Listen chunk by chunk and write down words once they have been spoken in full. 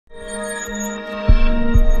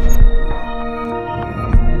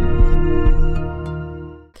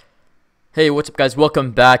Hey, what's up guys?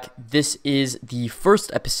 Welcome back. This is the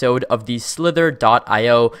first episode of the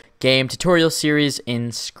Slither.io game tutorial series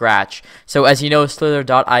in Scratch. So as you know,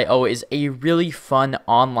 Slither.io is a really fun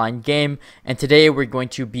online game, and today we're going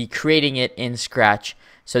to be creating it in Scratch.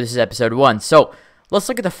 So this is episode 1. So let's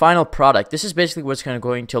look at the final product. This is basically what it's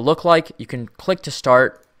going to look like. You can click to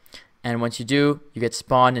start, and once you do, you get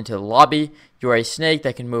spawned into the lobby. You are a snake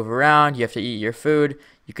that can move around. You have to eat your food.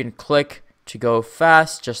 You can click to go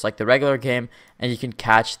fast, just like the regular game, and you can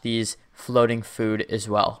catch these floating food as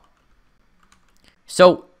well.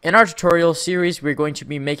 So in our tutorial series, we're going to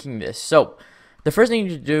be making this. So the first thing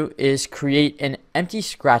you need to do is create an empty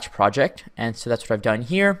Scratch project, and so that's what I've done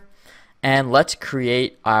here. And let's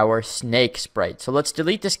create our snake sprite. So let's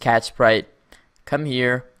delete this cat sprite, come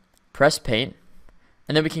here, press paint,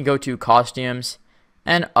 and then we can go to costumes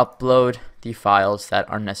and upload the files that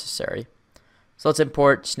are necessary. So let's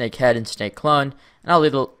import snake head and snake clone, and I'll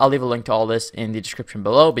leave a link to all this in the description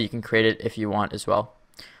below, but you can create it if you want as well.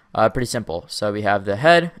 Pretty simple. So we have the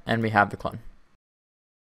head and we have the clone.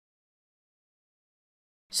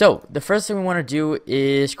 So the first thing we want to do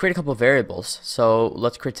is create a couple of variables. So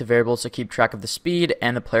let's create some variables to keep track of the speed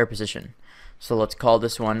and the player position. So let's call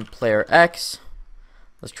this one player X.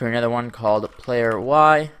 Let's create another one called player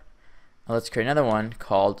Y. And let's create another one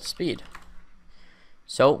called speed.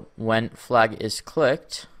 So when flag is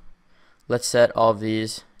clicked, let's set all of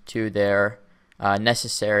these to their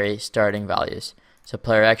necessary starting values. So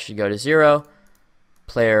player X should go to 0,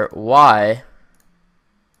 player Y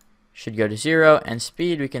should go to 0, and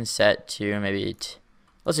speed we can set to maybe,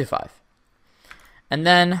 let's do 5. And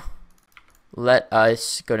then let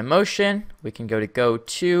us go to motion. We can go to go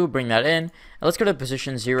to, bring that in, and let's go to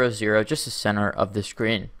position 0, 0, just the center of the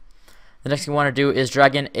screen. The next thing we want to do is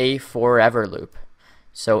drag in a forever loop.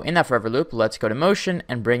 So in that forever loop, let's go to motion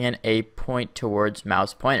and bring in a point towards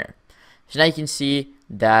mouse pointer. So now you can see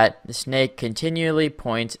that the snake continually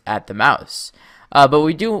points at the mouse. But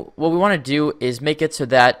what we want to do is make it so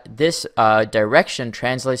that this direction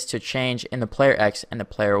translates to change in the player X and the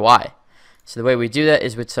player Y. So the way we do that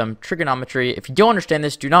is with some trigonometry. If you don't understand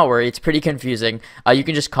this, do not worry. It's pretty confusing. You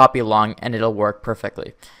can just copy along and it'll work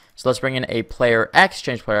perfectly. So let's bring in a player X,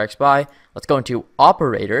 change player X by. Let's go into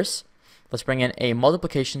operators. Let's bring in a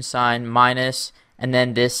multiplication sign, minus, and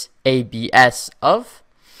then this ABS of.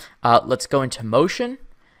 Let's go into motion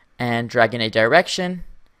and drag in a direction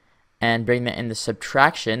and bring that in the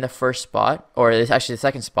subtraction, the first spot, or actually the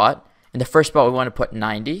second spot. In the first spot, we want to put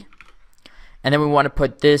 90. And then we want to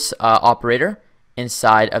put this operator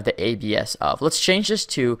inside of the ABS of. Let's change this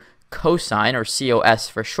to cosine, or COS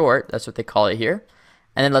for short. That's what they call it here.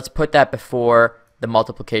 And then let's put that before the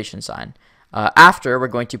multiplication sign. After, we're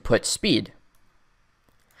going to put speed.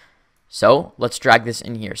 So let's drag this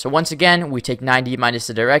in here. So once again, we take 90 minus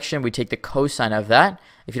the direction. We take the cosine of that.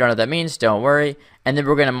 If you don't know what that means, don't worry. And then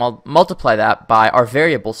we're going to multiply that by our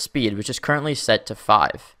variable speed, which is currently set to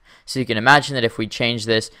 5. So you can imagine that if we change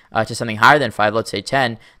this to something higher than 5, let's say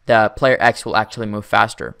 10, the player X will actually move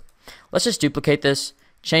faster. Let's just duplicate this,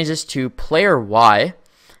 change this to player Y,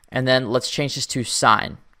 and then let's change this to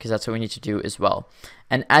sine, because that's what we need to do as well.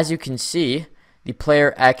 And as you can see, the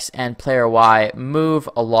player X and player Y move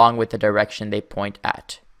along with the direction they point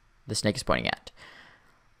at. The snake is pointing at.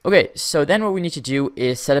 Okay, so then what we need to do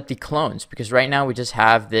is set up the clones, because right now we just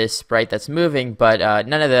have this sprite that's moving, but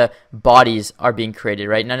none of the bodies are being created,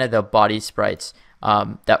 right? None of the body sprites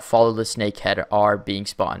that follow the snake head are being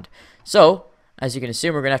spawned. So, as you can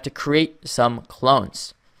assume, we're going to have to create some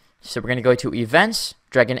clones. So we're going to go to events,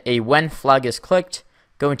 drag in a when flag is clicked,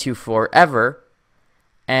 go into forever,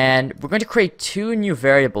 and we're going to create 2 new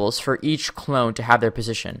variables for each clone to have their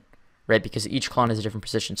position, right? Because each clone has a different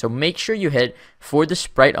position. So make sure you hit for the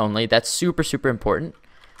sprite only. That's super, super important.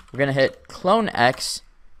 We're going to hit clone X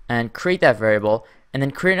and create that variable, and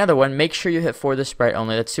then create another one. Make sure you hit for the sprite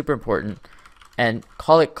only. That's super important. And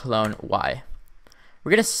call it clone Y.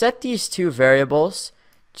 We're going to set these 2 variables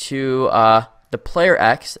to the player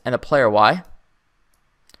X and the player Y,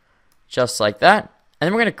 just like that. And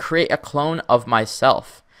then we're going to create a clone of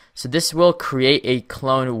myself. So this will create a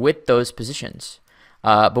clone with those positions.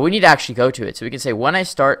 But we need to actually go to it. So we can say when I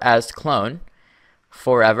start as clone,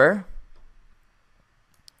 forever,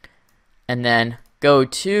 and then go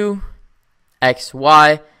to X,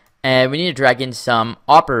 Y, and we need to drag in some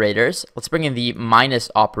operators. Let's bring in the minus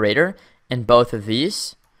operator in both of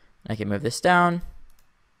these. I can move this down.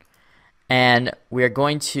 And we are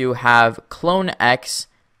going to have clone X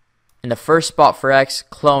in the first spot for X,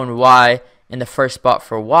 clone Y in the first spot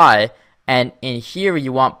for Y, and in here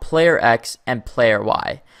you want player X and player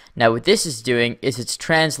Y. Now what this is doing is it's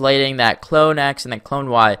translating that clone X and then clone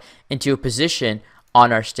Y into a position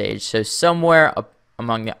on our stage. So somewhere up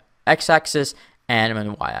among the X-axis and among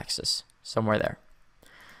the Y-axis, somewhere there.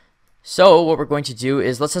 So what we're going to do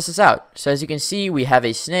is let's test this out. So as you can see, we have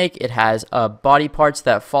a snake. It has body parts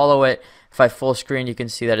that follow it. If I full screen, you can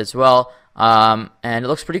see that as well. And it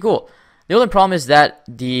looks pretty cool. The only problem is that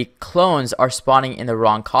the clones are spawning in the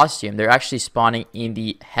wrong costume. They're actually spawning in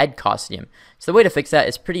the head costume. So the way to fix that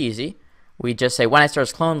is pretty easy. We just say when I start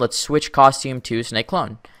as clone, let's switch costume to snake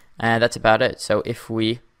clone. And that's about it. So if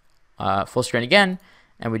we full screen again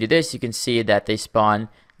and we do this, you can see that they spawn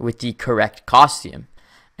with the correct costume.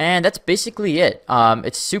 And that's basically it.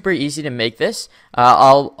 It's super easy to make this.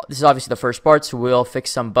 This is obviously the first part, so we'll fix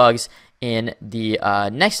some bugs in the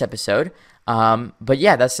next episode. But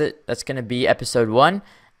yeah, that's it. That's going to be episode 1.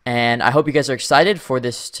 And I hope you guys are excited for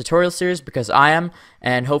this tutorial series because I am.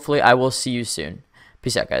 And hopefully I will see you soon.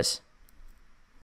 Peace out, guys.